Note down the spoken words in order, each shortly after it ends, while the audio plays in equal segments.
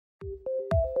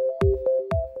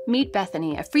Meet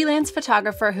Bethany, a freelance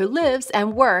photographer who lives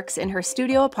and works in her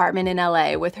studio apartment in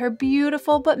LA with her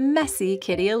beautiful but messy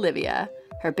kitty Olivia.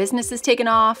 Her business has taken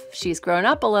off, she's grown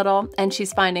up a little, and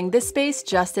she's finding this space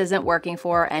just isn't working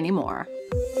for her anymore.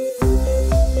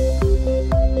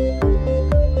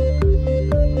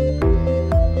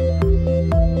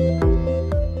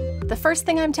 The first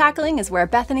thing I'm tackling is where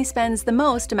Bethany spends the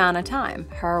most amount of time,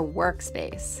 her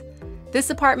workspace. This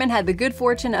apartment had the good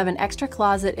fortune of an extra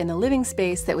closet in the living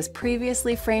space that was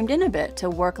previously framed in a bit to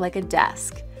work like a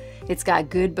desk. It's got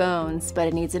good bones, but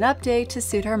it needs an update to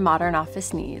suit her modern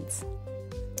office needs.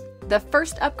 The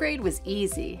first upgrade was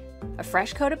easy. A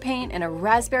fresh coat of paint and a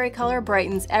raspberry color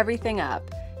brightens everything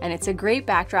up, and it's a great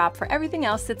backdrop for everything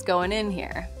else that's going in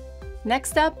here.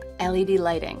 Next up, LED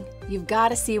lighting. You've got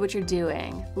to see what you're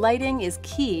doing. Lighting is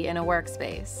key in a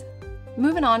workspace.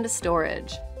 Moving on to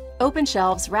storage. Open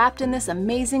shelves wrapped in this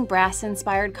amazing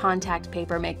brass-inspired contact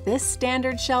paper make this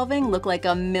standard shelving look like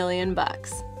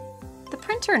 $1,000,000. The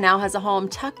printer now has a home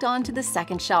tucked onto the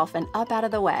second shelf and up out of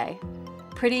the way.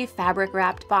 Pretty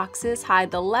fabric-wrapped boxes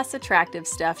hide the less attractive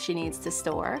stuff she needs to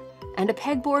store, and a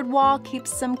pegboard wall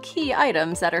keeps some key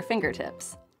items at her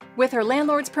fingertips. With her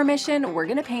landlord's permission, we're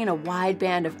gonna paint a wide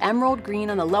band of emerald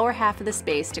green on the lower half of the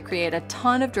space to create a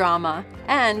ton of drama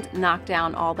and knock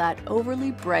down all that overly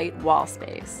bright wall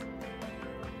space.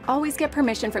 Always get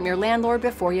permission from your landlord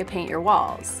before you paint your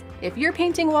walls. If you're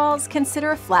painting walls,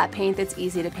 consider a flat paint that's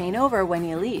easy to paint over when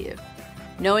you leave.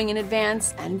 Knowing in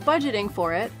advance and budgeting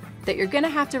for it that you're gonna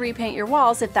have to repaint your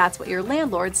walls if that's what your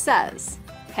landlord says.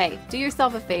 Hey, do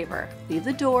yourself a favor, leave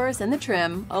the doors and the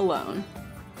trim alone.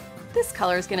 This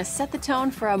color is gonna set the tone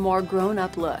for a more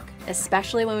grown-up look,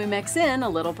 especially when we mix in a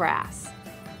little brass.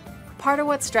 Part of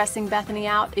what's stressing Bethany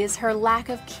out is her lack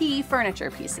of key furniture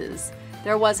pieces.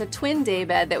 There was a twin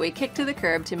daybed that we kicked to the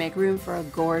curb to make room for a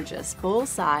gorgeous,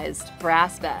 full-sized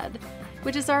brass bed,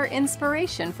 which is our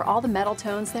inspiration for all the metal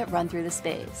tones that run through the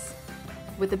space.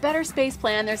 With a better space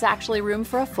plan, there's actually room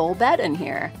for a full bed in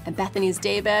here, and Bethany's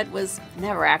daybed was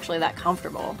never actually that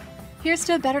comfortable. Here's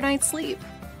to a better night's sleep.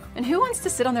 And who wants to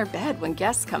sit on their bed when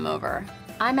guests come over?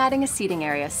 I'm adding a seating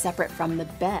area separate from the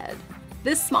bed.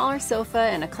 This smaller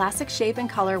sofa in a classic shape and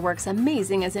color works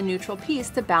amazing as a neutral piece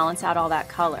to balance out all that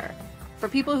color. For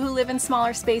people who live in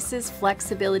smaller spaces,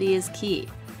 flexibility is key.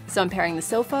 So I'm pairing the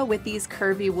sofa with these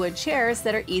curvy wood chairs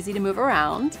that are easy to move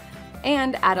around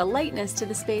and add a lightness to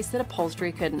the space that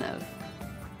upholstery couldn't have.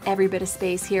 Every bit of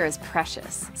space here is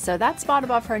precious, so that spot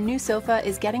above her new sofa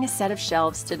is getting a set of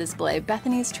shelves to display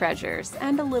Bethany's treasures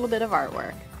and a little bit of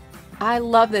artwork. I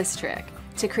love this trick.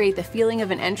 To create the feeling of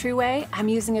an entryway, I'm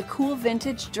using a cool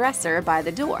vintage dresser by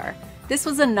the door. This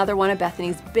was another one of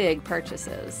Bethany's big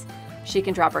purchases. She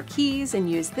can drop her keys and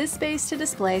use this space to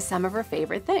display some of her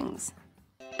favorite things.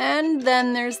 And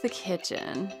then there's the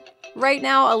kitchen. Right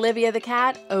now, Olivia the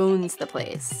cat owns the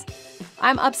place.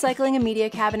 I'm upcycling a media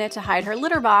cabinet to hide her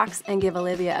litter box and give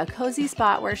Olivia a cozy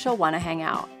spot where she'll want to hang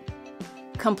out.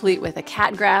 Complete with a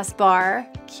cat grass bar,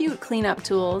 cute cleanup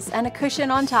tools, and a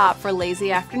cushion on top for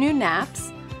lazy afternoon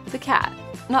naps, the cat,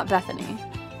 not Bethany.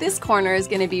 This corner is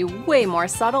going to be way more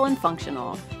subtle and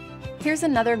functional. Here's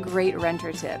another great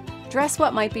renter tip. Dress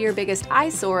what might be your biggest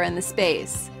eyesore in the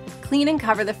space. Clean and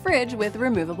cover the fridge with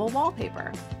removable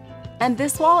wallpaper. And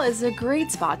this wall is a great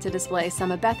spot to display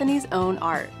some of Bethany's own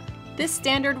art. This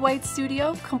standard white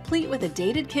studio, complete with a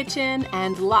dated kitchen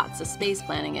and lots of space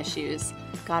planning issues,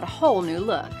 got a whole new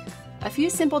look. A few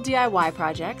simple DIY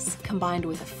projects, combined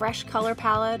with a fresh color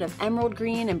palette of emerald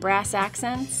green and brass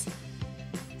accents,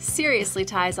 seriously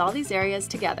ties all these areas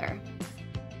together.